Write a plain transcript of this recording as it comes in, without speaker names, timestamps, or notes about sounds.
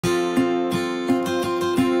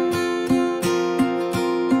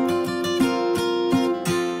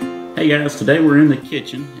Hey guys, today we're in the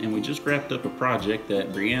kitchen and we just wrapped up a project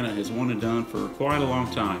that Brianna has wanted done for quite a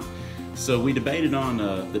long time. So we debated on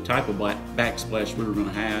the type of backsplash we were going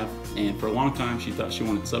to have, and for a long time she thought she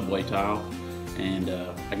wanted subway tile, and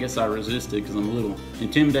I guess I resisted because I'm a little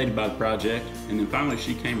intimidated by the project. And then finally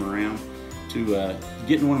she came around to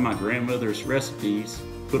getting one of my grandmother's recipes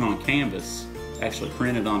put on canvas, actually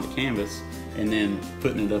printed onto canvas, and then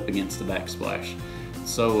putting it up against the backsplash.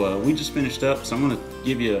 So we just finished up, so I'm going to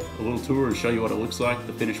give you a little tour and show you what it looks like,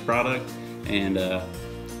 the finished product, and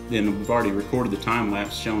then we've already recorded the time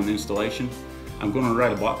lapse showing the installation. I'm going to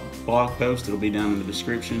write a blog post, it'll be down in the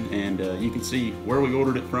description, and you can see where we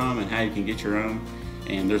ordered it from and how you can get your own.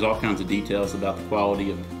 And there's all kinds of details about the quality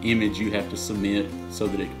of image you have to submit so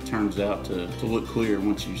that it turns out to look clear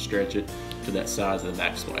once you stretch it to that size of the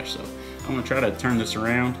backsplash. So I'm going to try to turn this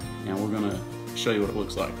around and we're going to show you what it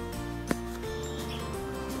looks like.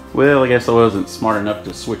 Well, I guess I wasn't smart enough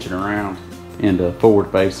to switch it around and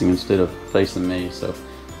forward facing instead of facing me, so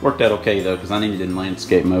worked out okay though because I needed it in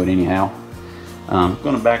landscape mode anyhow. I'm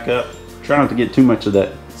going to back up, try not to get too much of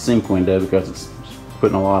that sink window because it's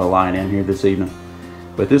putting a lot of light in here this evening.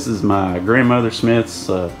 But this is my grandmother Smith's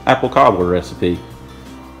apple cobbler recipe.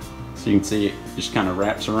 So you can see it just kind of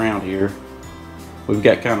wraps around here. We've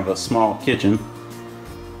got kind of a small kitchen,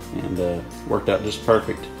 and worked out just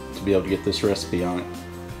perfect to be able to get this recipe on it.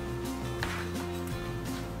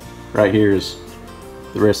 Right here is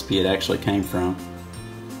the recipe it actually came from.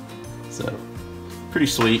 So pretty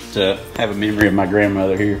sweet to have a memory of my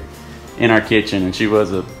grandmother here in our kitchen, and she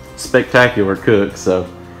was a spectacular cook, so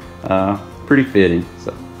pretty fitting.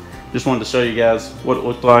 So just wanted to show you guys what it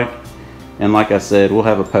looked like, and like I said, we'll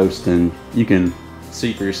have a post and you can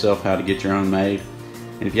see for yourself how to get your own made.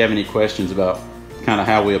 And if you have any questions about kind of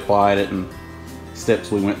how we applied it and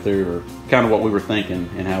steps we went through, or kind of what we were thinking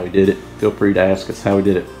and how we did it, feel free to ask us how we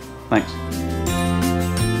did it. Thanks.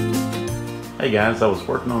 Hey guys, I was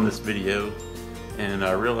working on this video and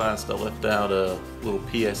I realized I left out a little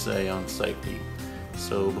PSA on safety.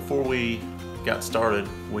 So before we got started,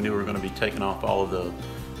 we knew we were going to be taking off all of the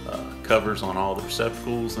covers on all the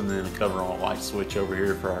receptacles, and then a cover on a light switch over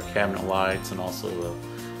here for our cabinet lights, and also the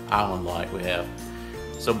island light we have.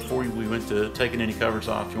 So before we went to taking any covers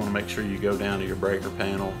off, you want to make sure you go down to your breaker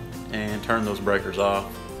panel and turn those breakers off.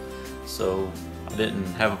 So I didn't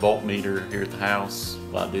have a voltmeter here at the house.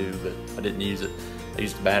 Well, I do, but I didn't use it. I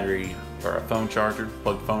used a battery or a phone charger,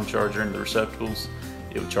 plug the phone charger into the receptacles.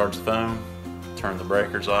 It would charge the phone, turn the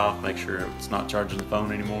breakers off, make sure it's not charging the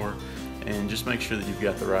phone anymore, and just make sure that you've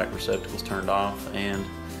got the right receptacles turned off, and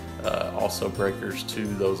also breakers to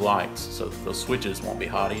those lights so that those switches won't be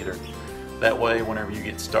hot either. That way, whenever you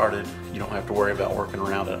get started, you don't have to worry about working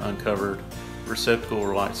around an uncovered receptacle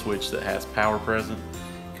or light switch that has power present,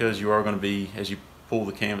 because you are going to be, as you pull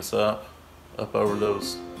the canvas up over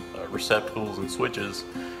those receptacles and switches,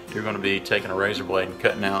 you're going to be taking a razor blade and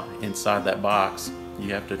cutting out inside that box.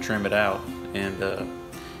 You have to trim it out, and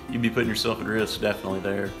you'd be putting yourself at risk definitely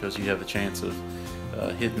there, because you have the chance of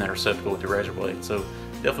hitting that receptacle with your razor blade. So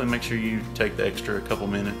definitely make sure you take the extra couple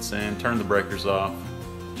minutes and turn the breakers off,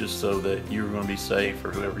 just so that you're going to be safe, or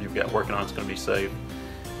whoever you've got working on it's going to be safe.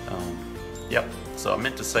 Yep, so I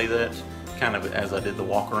meant to say that kind of as I did the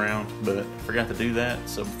walk around, but forgot to do that.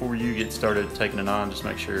 So before you get started taking it on, just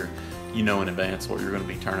make sure you know in advance what you're going to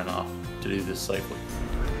be turning off to do this safely.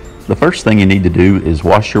 The first thing you need to do is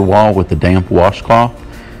wash your wall with a damp washcloth.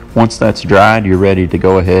 Once that's dried, you're ready to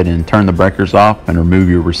go ahead and turn the breakers off and remove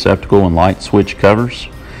your receptacle and light switch covers.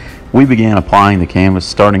 We began applying the canvas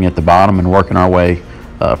starting at the bottom and working our way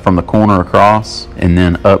from the corner across, and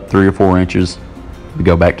then up 3 or 4 inches. We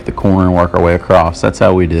go back to the corner and work our way across. That's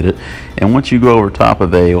how we did it. And once you go over top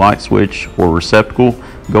of a light switch or receptacle,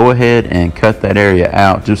 go ahead and cut that area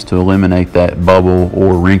out just to eliminate that bubble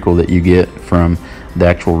or wrinkle that you get from the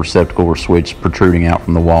actual receptacle or switch protruding out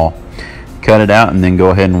from the wall. Cut it out and then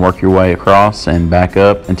go ahead and work your way across and back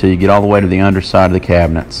up until you get all the way to the underside of the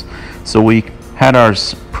cabinets. So we had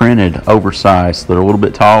ours printed oversized, so they're a little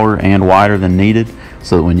bit taller and wider than needed,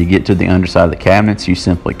 so that when you get to the underside of the cabinets, you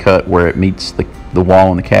simply cut where it meets the wall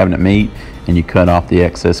and the cabinet meet, and you cut off the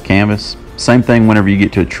excess canvas. Same thing whenever you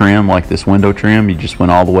get to a trim like this window trim, you just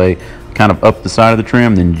went all the way kind of up the side of the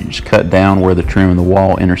trim, then you just cut down where the trim and the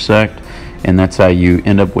wall intersect, and that's how you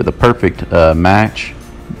end up with a perfect match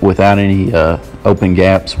without any open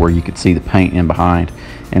gaps where you could see the paint in behind.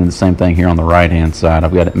 And the same thing here on the right hand side.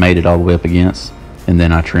 I've got it mated all the way up against, and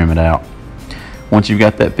then I trim it out. Once you've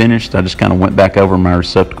got that finished, I just kind of went back over my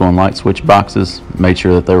receptacle and light switch boxes, made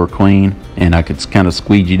sure that they were clean, and I could kind of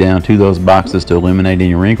squeegee down to those boxes to eliminate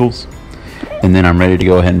any wrinkles. And then I'm ready to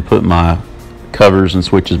go ahead and put my covers and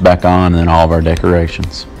switches back on, and then all of our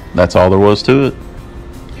decorations. That's all there was to it.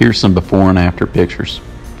 Here's some before and after pictures.